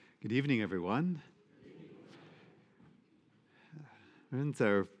Good evening, everyone. Friends,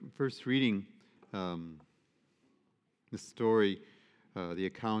 our first reading, the story, the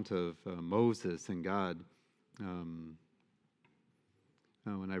account of Moses and God. When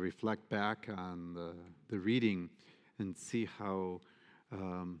I reflect back on the reading and see how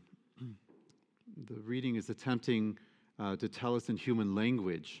the reading is attempting to tell us in human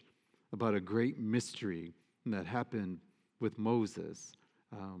language about a great mystery that happened with Moses.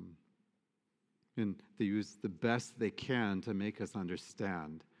 And they use the best they can to make us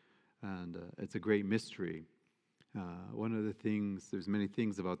understand. And it's a great mystery. One of the things, there's many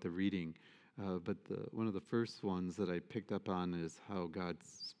things about the reading, but one of the first ones that I picked up on is how God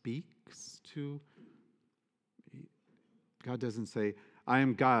speaks to. God doesn't say, I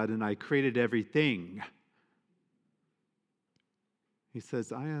am God and I created everything. He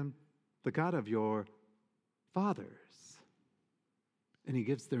says, I am the God of your fathers. And he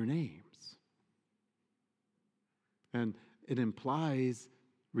gives their names. And it implies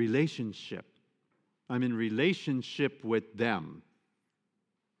relationship. I'm in relationship with them.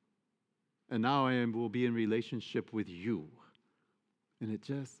 And now will be in relationship with you. And it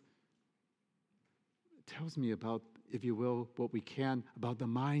just tells me about, if you will, what we can, about the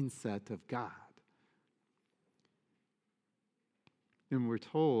mindset of God. And we're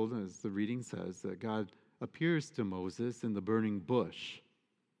told, as the reading says, that God appears to Moses in the burning bush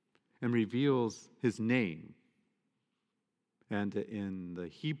and reveals his name. And in the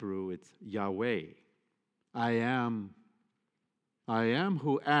Hebrew, it's Yahweh. I am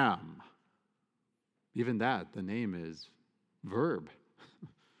who am. Even that, the name is verb.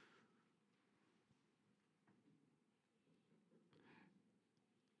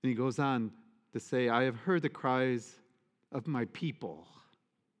 And he goes on to say, I have heard the cries of my people,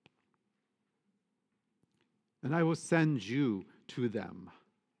 and I will send you to them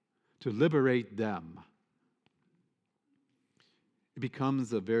to liberate them. It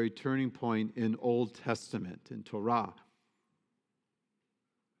becomes a very turning point in Old Testament, in Torah,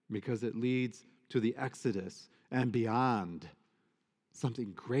 because it leads to the Exodus and beyond,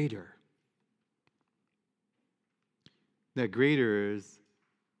 something greater. That greater is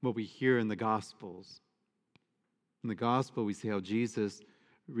what we hear in the Gospels. In the Gospel, we see how Jesus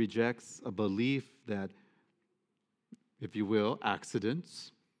rejects a belief that, if you will,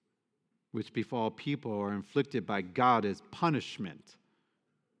 accidents which befall people are inflicted by God as punishment.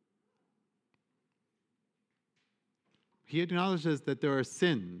 He acknowledges that there are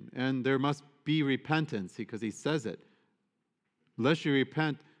sin and there must be repentance, because he says it. Unless you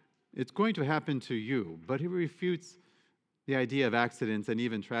repent, it's going to happen to you. But he refutes the idea of accidents and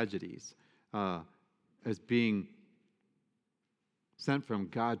even tragedies as being sent from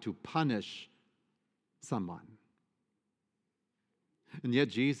God to punish someone. And yet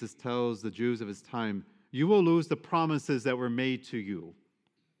Jesus tells the Jews of his time, you will lose the promises that were made to you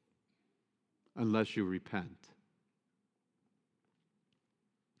unless you repent.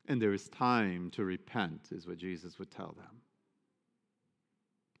 And there is time to repent, is what Jesus would tell them.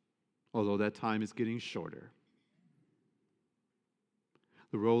 Although that time is getting shorter.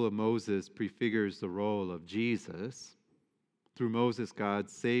 The role of Moses prefigures the role of Jesus. Through Moses, God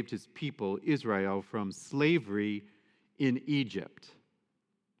saved his people, Israel, from slavery in Egypt.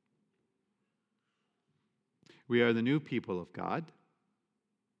 We are the new people of God,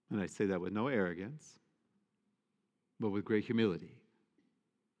 and I say that with no arrogance, but with great humility.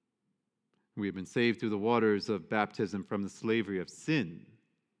 We have been saved through the waters of baptism from the slavery of sin.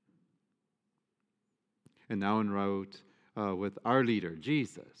 And now en route with our leader,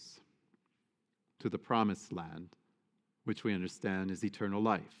 Jesus, to the promised land, which we understand is eternal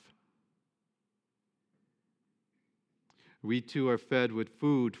life. We too are fed with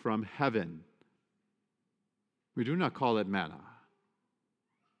food from heaven. We do not call it manna.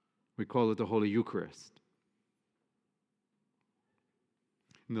 We call it the Holy Eucharist.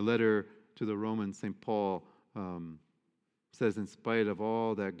 In the letter to the Romans, St. Paul says, in spite of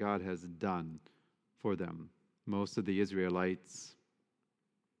all that God has done for them, most of the Israelites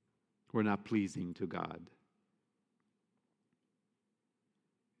were not pleasing to God.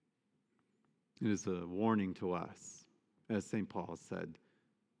 It is a warning to us, as St. Paul said.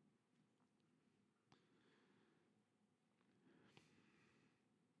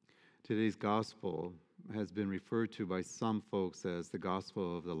 Today's gospel has been referred to by some folks as the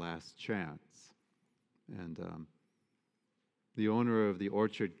gospel of the last chance. And the owner of the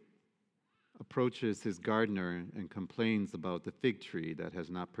orchard approaches his gardener and complains about the fig tree that has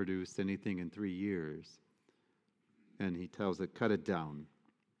not produced anything in 3 years. And he tells it, cut it down.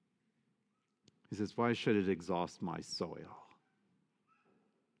 He says, why should it exhaust my soil?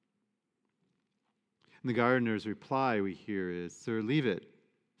 And the gardener's reply we hear is, "Sir, leave it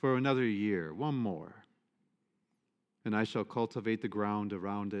for another year, one more, and I shall cultivate the ground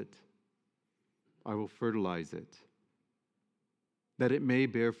around it. I will fertilize it, that it may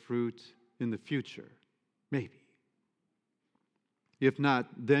bear fruit in the future, maybe. If not,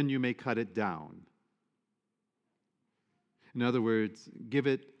 then you may cut it down." In other words, give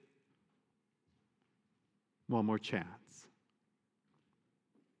it one more chance.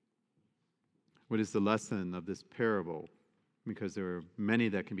 What is the lesson of this parable? Because there are many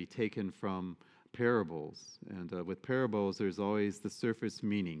that can be taken from parables. And with parables, there's always the surface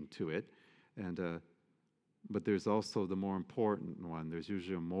meaning to it. But there's also the more important one. There's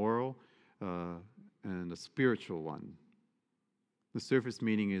usually a moral and a spiritual one. The surface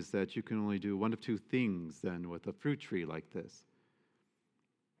meaning is that you can only do one of two things then with a fruit tree like this.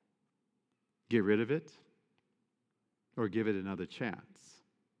 Get rid of it or give it another chance.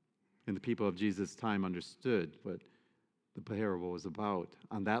 And the people of Jesus' time understood what the parable was about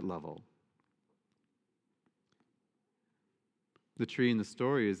on that level. The tree in the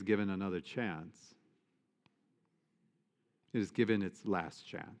story is given another chance. It is given its last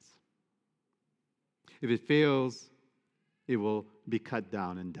chance. If it fails, it will be cut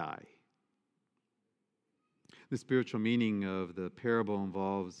down and die. The spiritual meaning of the parable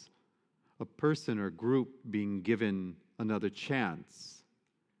involves a person or group being given another chance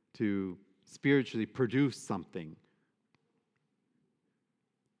to spiritually produce something.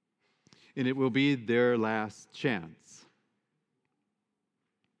 And it will be their last chance.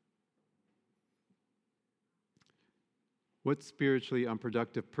 What spiritually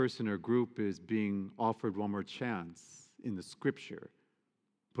unproductive person or group is being offered one more chance in the Scripture,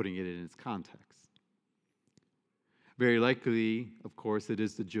 putting it in its context? Very likely, of course, it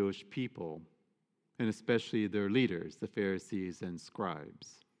is the Jewish people, and especially their leaders, the Pharisees and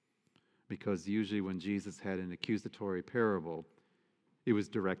scribes. Because usually when Jesus had an accusatory parable, it was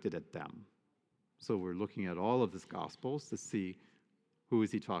directed at them. So we're looking at all of the Gospels to see who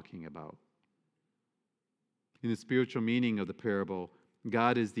is he talking about. In the spiritual meaning of the parable,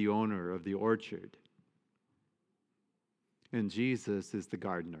 God is the owner of the orchard, and Jesus is the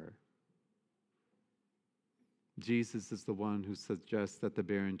gardener. Jesus is the one who suggests that the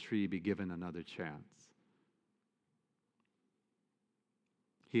barren tree be given another chance.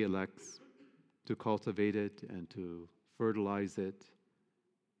 He elects to cultivate it and to fertilize it,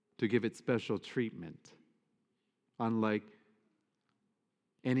 to give it special treatment, unlike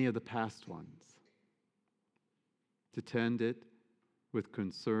any of the past ones. To tend it with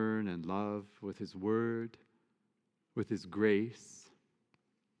concern and love, with His Word, with His grace,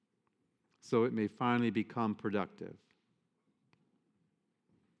 so it may finally become productive.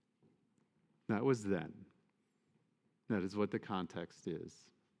 That was then. That is what the context is.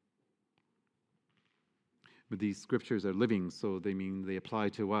 But these scriptures are living, so they mean they apply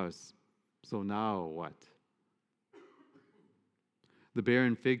to us. So now what? The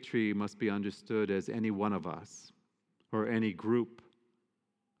barren fig tree must be understood as any one of us, or any group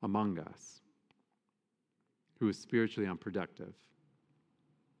among us who is spiritually unproductive.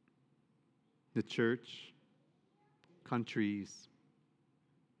 The church, countries,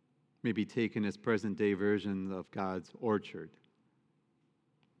 may be taken as present-day versions of God's orchard.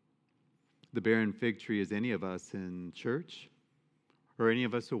 The barren fig tree is any of us in church, or any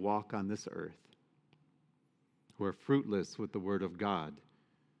of us who walk on this earth, who are fruitless with the Word of God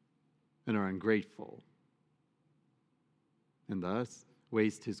and are ungrateful, and thus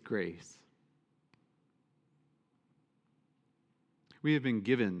waste His grace. We have been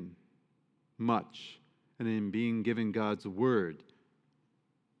given much, and in being given God's Word,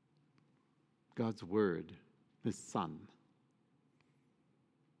 His Son,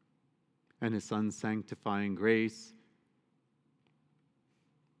 and His Son's sanctifying grace,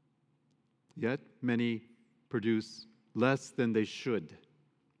 yet many produce less than they should,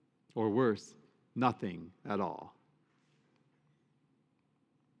 or worse, nothing at all.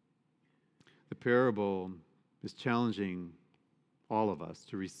 The parable is challenging all of us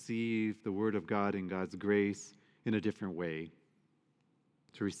to receive the Word of God and God's grace in a different way.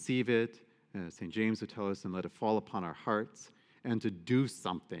 To receive it, as St. James would tell us, and let it fall upon our hearts, and to do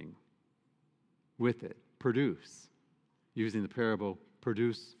something with it. Produce. Using the parable,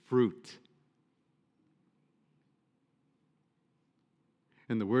 produce fruit.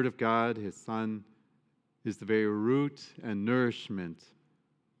 And the Word of God, His Son, is the very root and nourishment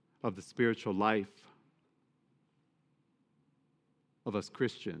of the spiritual life of us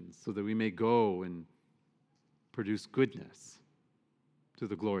Christians, so that we may go and produce goodness to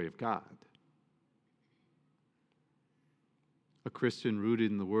the glory of God. A Christian rooted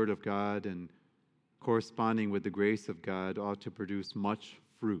in the Word of God and corresponding with the grace of God, ought to produce much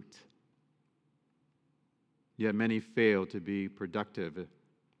fruit. Yet many fail to be productive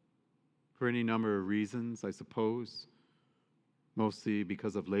for any number of reasons, I suppose, mostly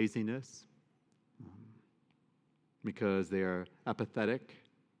because of laziness, because they are apathetic,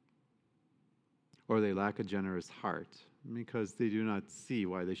 or they lack a generous heart, because they do not see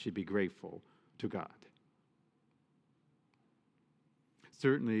why they should be grateful to God.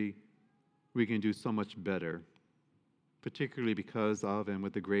 Certainly, we can do so much better, particularly because of and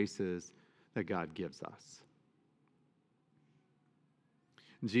with the graces that God gives us.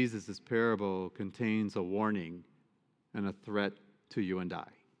 Jesus' parable contains a warning and a threat to you and I.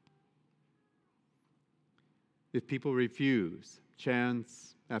 If people refuse,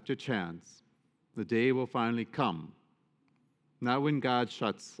 chance after chance, the day will finally come, not when God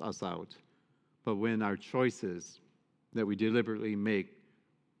shuts us out, but when our choices that we deliberately make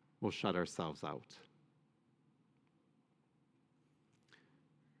will shut ourselves out.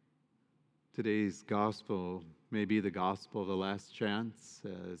 Today's gospel may be the gospel of the last chance,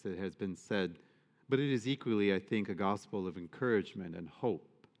 as it has been said, but it is equally, I think, a gospel of encouragement and hope.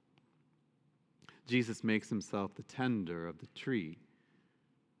 Jesus makes himself the tender of the tree.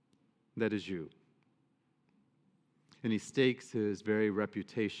 That is you. And he stakes his very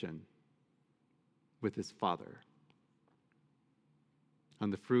reputation with his Father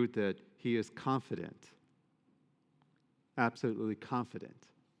on the fruit that he is confident, absolutely confident,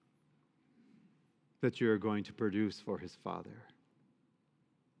 that you are going to produce for his Father.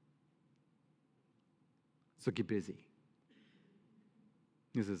 So get busy.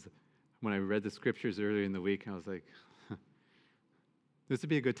 This is when I read the scriptures earlier in the week, I was like, this would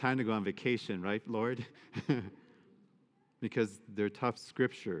be a good time to go on vacation, right, Lord? Because they're tough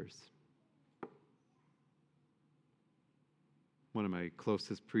scriptures. One of my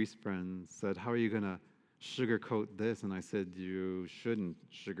closest priest friends said, how are you going to sugarcoat this? And I said, you shouldn't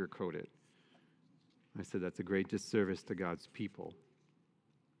sugarcoat it. I said, that's a great disservice to God's people.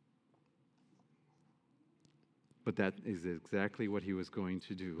 But that is exactly what he was going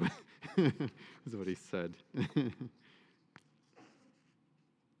to do, is what he said.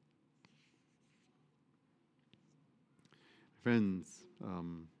 Friends,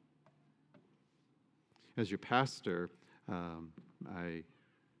 as your pastor, I,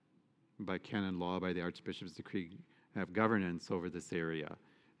 by canon law, by the Archbishop's decree, have governance over this area.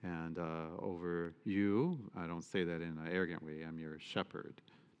 And over you, I don't say that in an arrogant way, I'm your shepherd.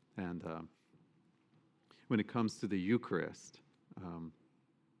 And when it comes to the Eucharist,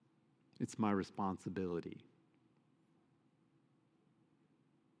 it's my responsibility.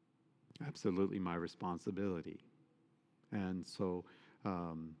 Absolutely my responsibility. And so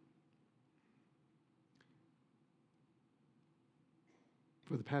for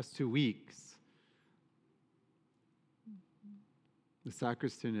the past 2 weeks, the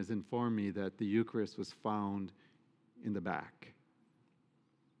sacristan has informed me that the Eucharist was found in the back.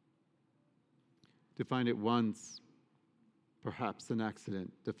 To find it once, perhaps an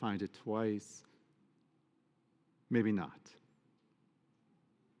accident. To find it twice, maybe not.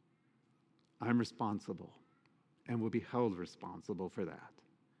 I'm responsible and will be held responsible for that.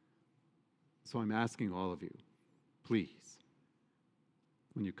 So I'm asking all of you, please,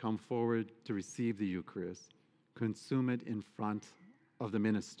 when you come forward to receive the Eucharist, consume it in front of the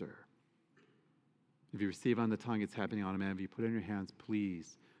minister. If you receive on the tongue, it's happening automatically. If you put it in your hands,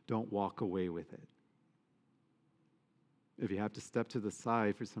 please don't walk away with it. If you have to step to the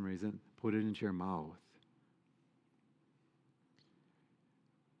side for some reason, put it into your mouth.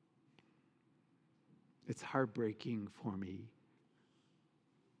 It's heartbreaking for me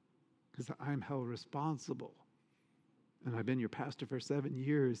because I'm held responsible. And I've been your pastor for 7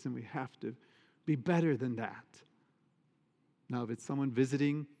 years, and we have to be better than that. Now, if it's someone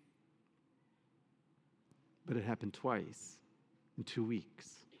visiting, but it happened twice in 2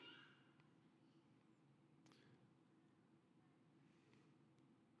 weeks.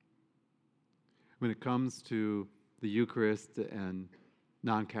 When it comes to the Eucharist and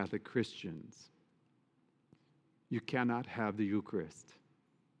non-Catholic Christians, you cannot have the Eucharist.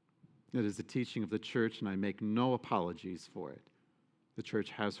 It is the teaching of the church, and I make no apologies for it. The church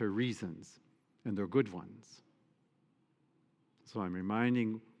has her reasons, and they're good ones. So I'm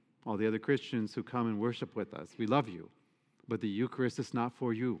reminding all the other Christians who come and worship with us, we love you, but the Eucharist is not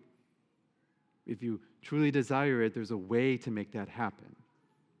for you. If you truly desire it, there's a way to make that happen.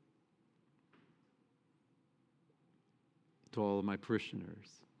 To all of my parishioners,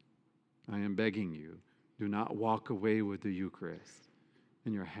 I am begging you, do not walk away with the Eucharist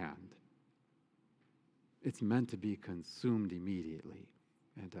in your hand. It's meant to be consumed immediately.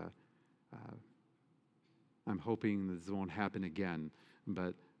 And I'm hoping this won't happen again.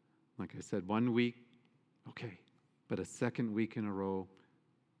 But like I said, 1 week, okay. But a second week in a row,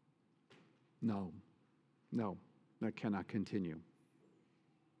 no, that cannot continue.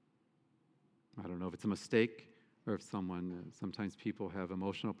 I don't know if it's a mistake or if sometimes people have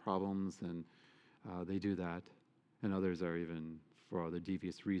emotional problems and they do that, and others are even for other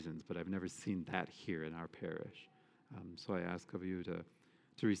devious reasons, but I've never seen that here in our parish. So I ask of you to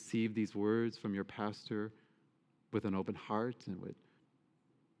receive these words from your pastor with an open heart and with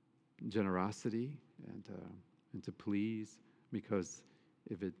generosity and to please, because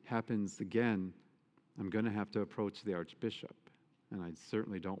if it happens again, I'm going to have to approach the Archbishop, and I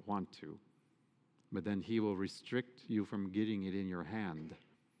certainly don't want to. But then he will restrict you from getting it in your hand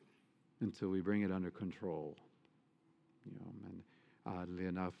until we bring it under control. And oddly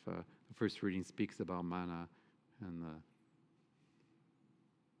enough, the first reading speaks about manna and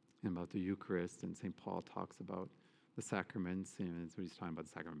about the Eucharist, and St. Paul talks about the sacraments, and he's talking about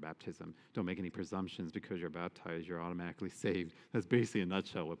the sacrament of baptism. Don't make any presumptions because you're baptized, you're automatically saved. That's basically in a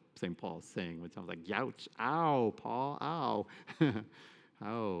nutshell what St. Paul is saying, which sounds like, youch, ow, Paul, ow.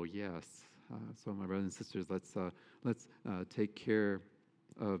 Oh, yes. So my brothers and sisters, let's take care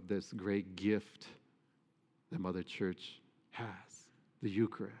of this great gift that Mother Church has, the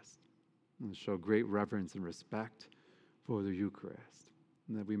Eucharist, and show great reverence and respect for the Eucharist,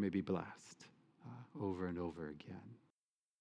 and that we may be blessed over and over again.